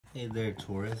Hey there,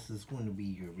 Taurus. This is going to be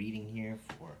your reading here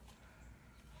for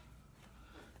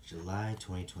July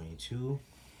 2022.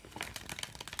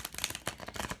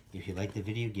 If you like the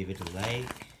video, give it a like.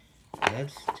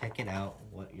 Let's check it out,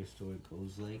 what your story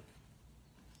goes like.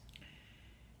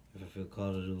 If I feel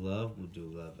called to do love, we'll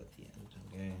do love at the end,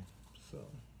 okay? So...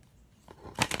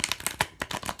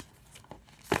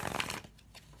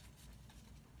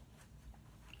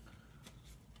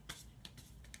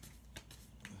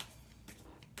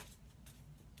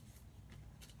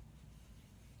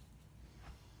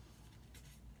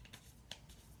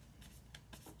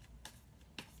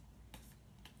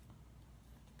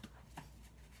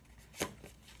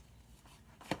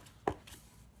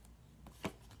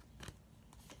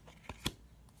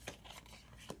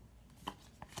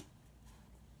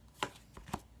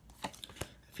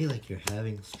 I feel like you're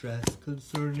having stress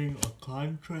concerning a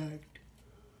contract.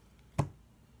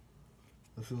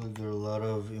 I feel like there are a lot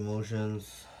of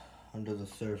emotions under the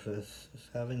surface. Just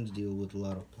having to deal with a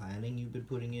lot of planning you've been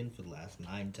putting in for the last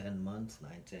 9-10 months,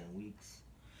 9-10 weeks,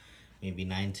 maybe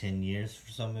 9-10 years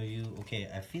for some of you. Okay,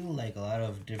 I feel like a lot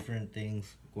of different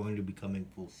things going to be coming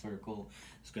full circle.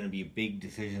 It's going to be big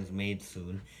decisions made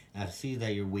soon. I see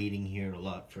that you're waiting here a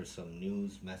lot for some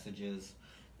news, messages,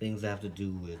 things that have to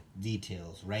do with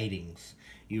details, writings.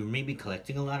 You may be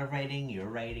collecting a lot of writing. You're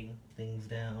writing things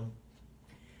down.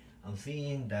 I'm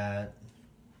seeing that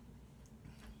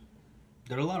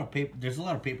there's a lot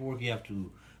of paperwork you have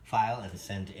to file and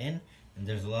send in, and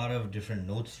there's a lot of different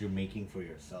notes you're making for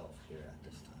yourself here at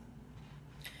this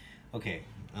time. Okay,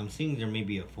 I'm seeing there may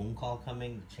be a phone call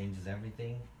coming that changes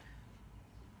everything.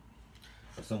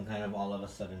 Or some kind of all of a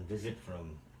sudden visit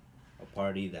from a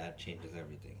party that changes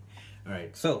everything.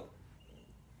 Alright, so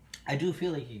I do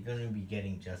feel like you're going to be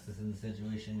getting justice in the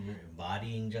situation. You're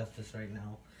embodying justice right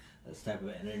now. This type of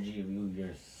energy of you,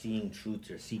 you're seeing truth,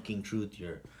 you're seeking truth,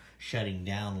 you're shutting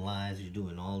down lies, you're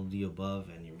doing all of the above,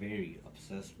 and you're very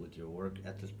obsessed with your work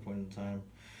at this point in time.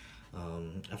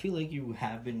 I feel like you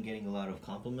have been getting a lot of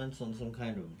compliments on some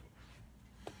kind of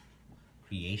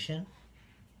creation.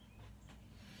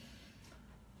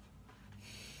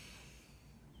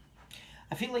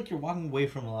 I feel like you're walking away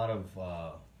from a lot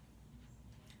of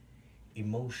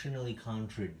emotionally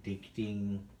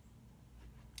contradicting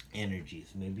energies.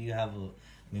 Maybe you have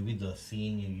maybe the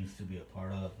scene you used to be a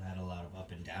part of had a lot of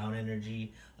up and down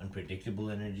energy,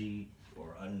 unpredictable energy,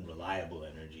 or unreliable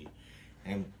energy.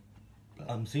 And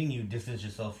I'm seeing you distance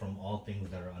yourself from all things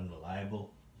that are unreliable.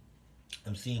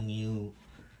 I'm seeing you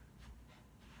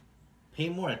pay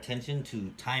more attention to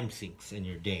time sinks in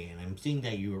your day, and I'm seeing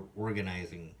that you're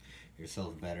organizing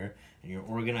yourself better, and you're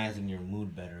organizing your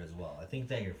mood better as well. I think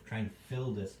that you're trying to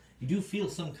fill this. You do feel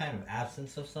some kind of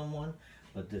absence of someone,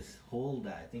 but this whole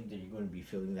that I think that you're going to be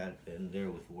feeling that in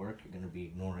there with work. You're going to be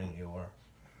ignoring your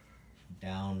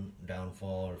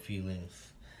downfall or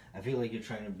feelings. I feel like you're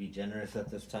trying to be generous at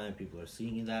this time. People are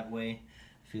seeing you that way.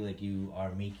 I feel like you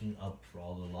are making up for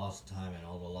all the lost time and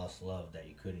all the lost love that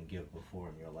you couldn't give before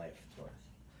in your life, Taurus.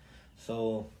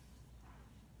 So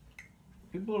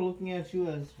people are looking at you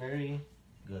as very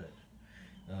good.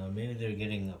 Maybe they're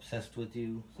getting obsessed with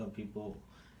you. Some people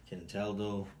can tell,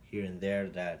 though, here and there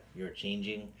that you're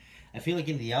changing. I feel like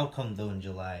in the outcome, though, in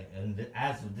July, and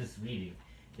as of this reading,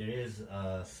 there is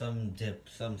some dip,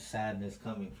 some sadness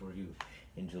coming for you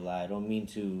in July. I don't mean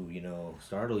to,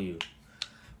 startle you,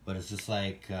 but it's just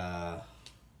like I'm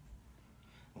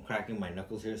cracking my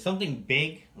knuckles here. Something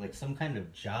big, like some kind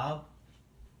of job.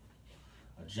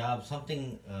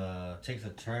 Something takes a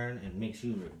turn and makes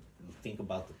you think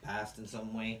about the past in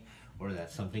some way, or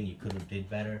that something you could have did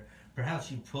better.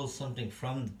 Perhaps you pull something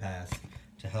from the past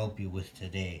to help you with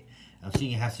today. I'm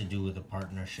seeing it has to do with a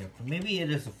partnership. Maybe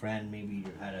it is a friend. Maybe you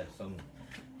had some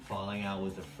falling out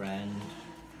with a friend,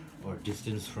 or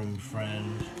distance from a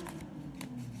friend.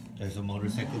 There's a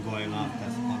motorcycle going off.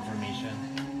 That's a confirmation.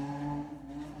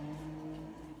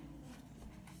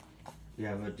 You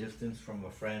have a distance from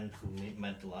a friend who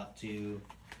meant a lot to you,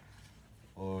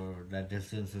 or that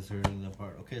distance is hurting the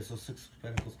part. Okay, so 6 of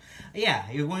Pentacles. Yeah,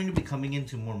 you're going to be coming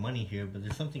into more money here, but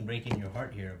there's something breaking your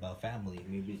heart here about family.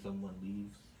 Maybe someone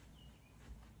leaves.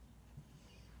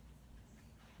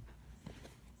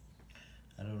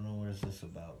 I don't know what is this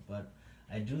about, but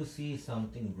I do see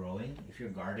something growing. If you're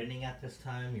gardening at this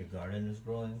time, your garden is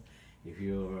growing. If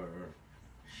you're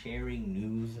sharing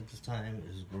news at this time,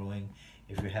 it is growing.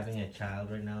 If you're having a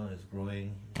child right now, it is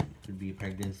growing. Could be a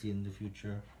pregnancy in the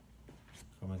future,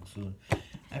 coming soon.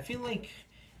 I feel like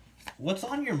what's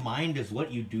on your mind is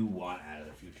what you do want out of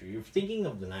the future. You're thinking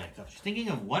of the 9 of Cups. You're thinking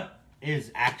of what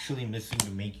is actually missing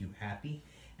to make you happy.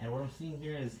 And what I'm seeing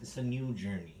here is it's a new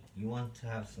journey. You want to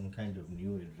have some kind of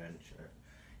new adventure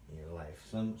in your life.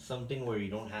 Something where you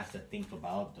don't have to think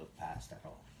about the past at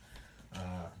all.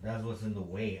 That's what's in the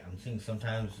way. I'm seeing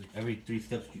sometimes every 3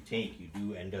 steps you take, you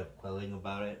do end up quelling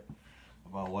about it,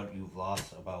 about what you've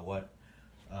lost, about what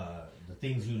the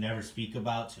things you never speak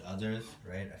about to others,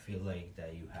 right? I feel like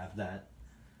that you have that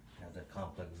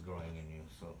complex growing in you.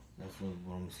 So that's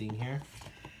what I'm seeing here.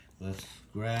 Let's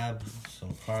grab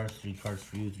some cards, 3 cards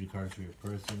for you, 3 cards for your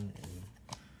person, and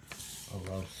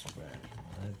a love spread.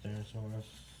 Right there, Taurus.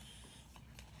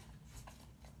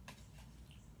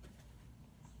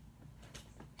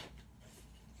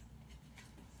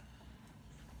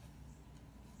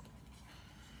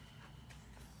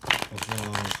 What's going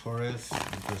on with Taurus,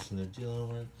 the person they're dealing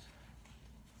with?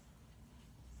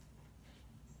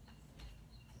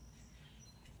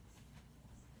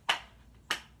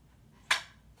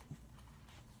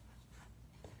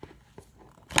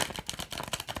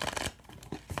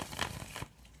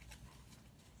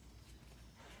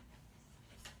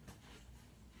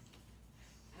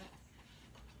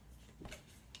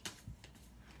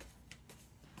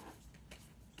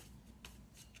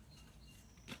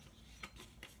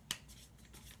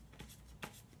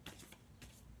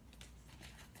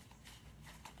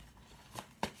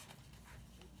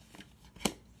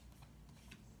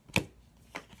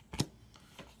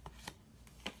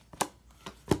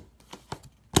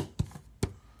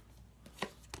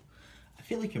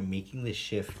 I feel like you're making the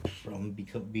shift from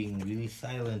being really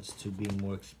silent to being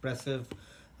more expressive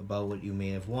about what you may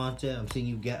have wanted. I'm seeing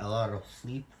you get a lot of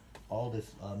sleep, all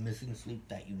this missing sleep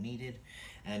that you needed,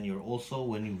 and you're also,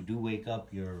 when you do wake up,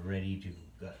 you're ready to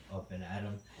get up and at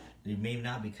 'em. You may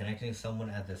not be connecting to someone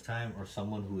at this time, or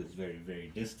someone who is very,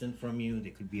 very distant from you. They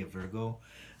could be a Virgo.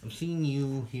 I'm seeing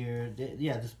you here.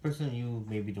 Yeah, this person you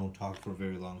maybe don't talk for a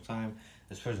very long time.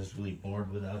 This person's really bored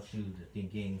without you. They're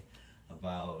thinking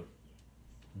about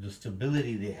the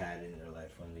stability they had in their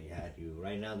life when they had you.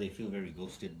 Right now they feel very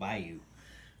ghosted by you.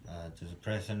 There's a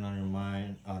person on your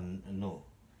mind, no,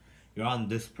 you're on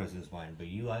this person's mind, but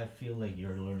I feel like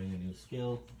you're learning a new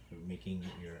skill, you're making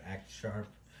your act sharp,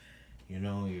 you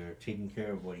know, you're taking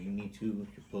care of what you need to,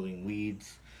 you're pulling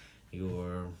weeds,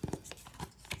 you're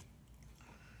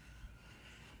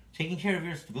taking care of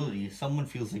your stability. Someone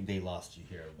feels like they lost you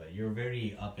here, but you're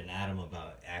very up and at 'em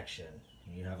about action.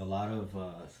 You have a lot of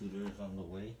suitors on the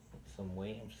way, some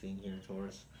way. I'm seeing here,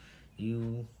 Taurus.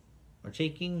 You are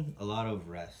taking a lot of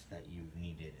rest that you've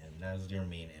needed, and that's your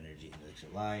main energy in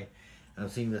July. I'm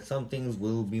seeing that some things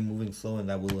will be moving slow and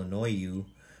that will annoy you,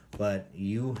 but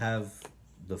you have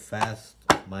the fast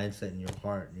mindset in your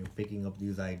heart, and you're picking up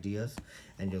these ideas,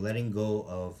 and you're letting go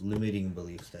of limiting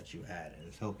beliefs that you had, and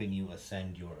it's helping you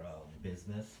ascend your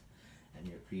business and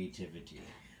your creativity.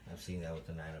 I'm seeing that with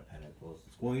the 9 of Pentacles.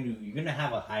 You're going to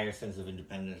have a higher sense of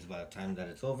independence by the time that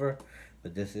it's over,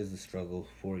 but this is the struggle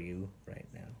for you right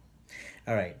now.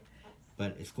 All right,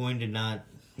 but it's going to not,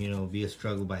 be a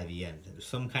struggle by the end. There's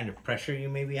some kind of pressure you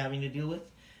may be having to deal with.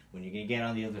 When you're going to get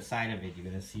on the other side of it, you're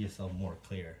going to see yourself more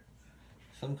clear.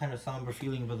 Some kind of somber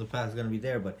feeling about the past is going to be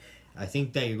there, but I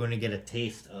think that you're going to get a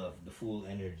taste of the full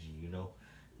energy,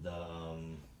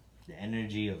 the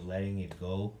energy of letting it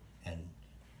go and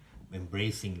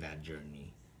embracing that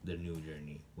journey, the new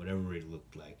journey, whatever it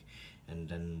looked like. And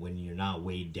then when you're not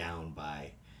weighed down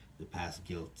by the past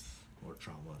guilt or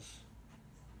traumas.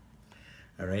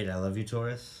 Alright, I love you,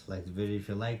 Taurus. Like the video if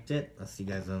you liked it. I'll see you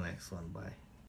guys on the next one. Bye.